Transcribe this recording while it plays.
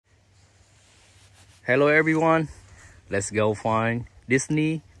Hello everyone, let's go find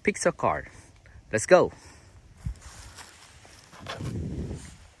Disney Pixar car. Let's go.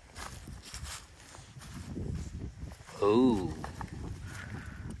 Oh,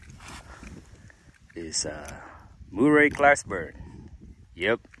 it's Murray Clutchburn.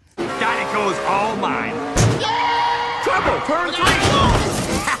 Yep. Dinoco's all mine. Yeah! Trouble, turn 3.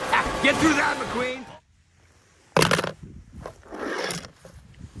 Get through that, Mcqueen.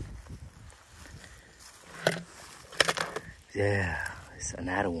 Yeah, it's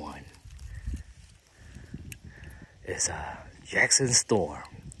another one. It's a Jackson Storm.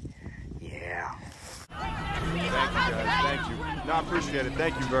 Yeah. Thank you, guys. Thank you. No, I appreciate it.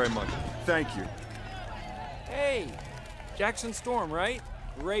 Thank you very much. Thank you. Hey, Jackson Storm, right?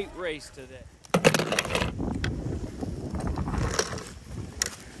 Great race today.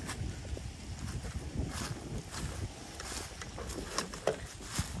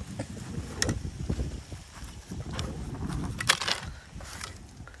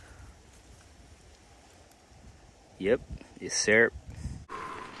 Yep, it's syrup.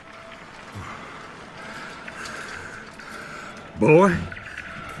 Boy,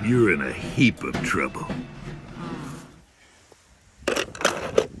 you're in a heap of trouble.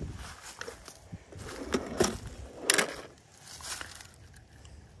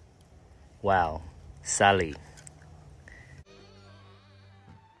 Wow, Sally.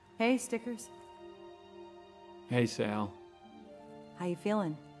 Hey, Stickers. Hey, Sal. How you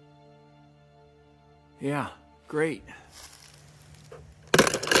feeling? Yeah, great.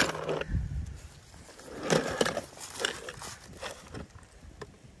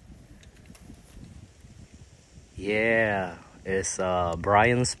 Yeah, it's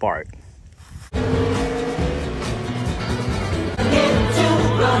Brian Spark.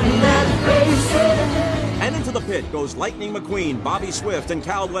 And into the pit goes Lightning McQueen, Bobby Swift, and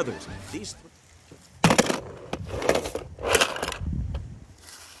Cal Weathers. These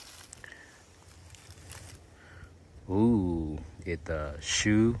Ooh, it's a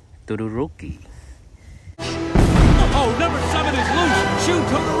shoe Toduroki. Oh, number 7 is loose. Shoot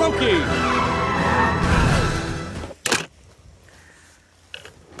Toduroki.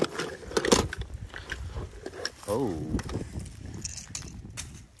 Oh,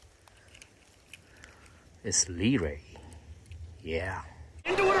 it's Leray. Yeah.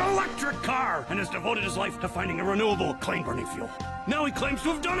 Into an electric car and has devoted his life to finding a renewable, clean-burning fuel. Now he claims to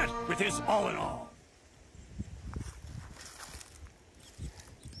have done it with his all-in-all.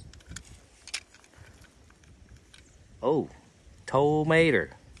 Oh, Tomater.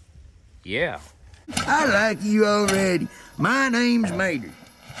 Yeah. I like you already. My name's Mater.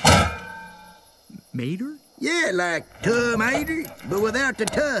 Mater? Yeah, like tomater, but without the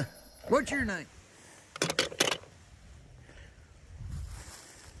tuh. What's your name?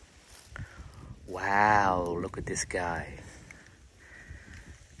 Wow, look at this guy.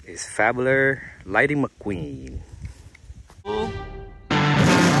 It's Fabulous Lightning McQueen.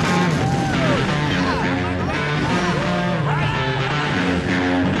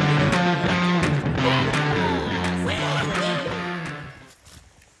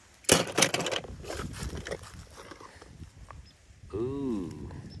 Ooh,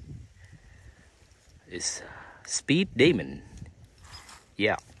 it's Speed Demon.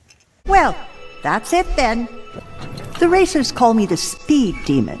 Yeah. Well, that's it then. The racers call me the Speed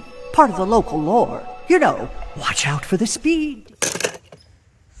Demon, part of the local lore. You know, watch out for the speed.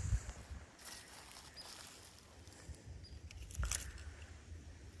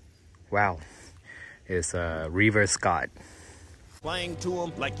 Wow, it's River Scott. playing to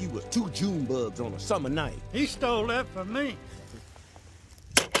him like you was 2 June bugs on a summer night. He stole that from me.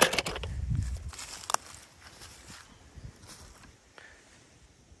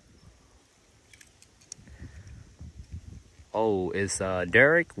 Oh, it's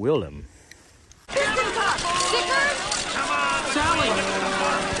Derek Wheeliams. Come on, Sally!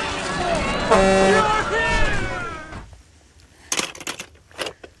 You're here!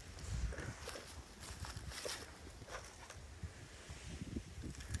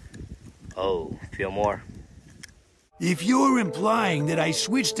 Oh, Fillmore. If you're implying that I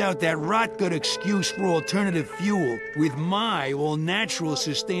switched out that rot-gut excuse for alternative fuel with my all-natural,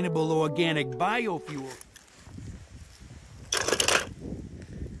 sustainable, organic biofuel...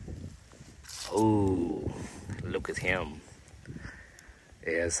 Oh, look at him.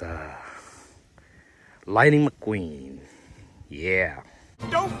 It's Lightning McQueen. Yeah.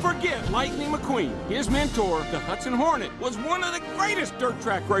 Don't forget Lightning McQueen. His mentor, the Hudson Hornet, was one of the greatest dirt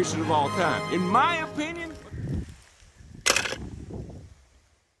track racers of all time. In my opinion...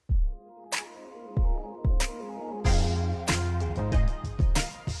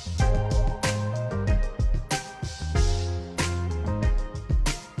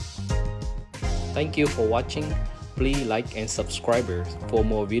 Thank you for watching. Please like and subscribe for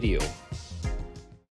more video.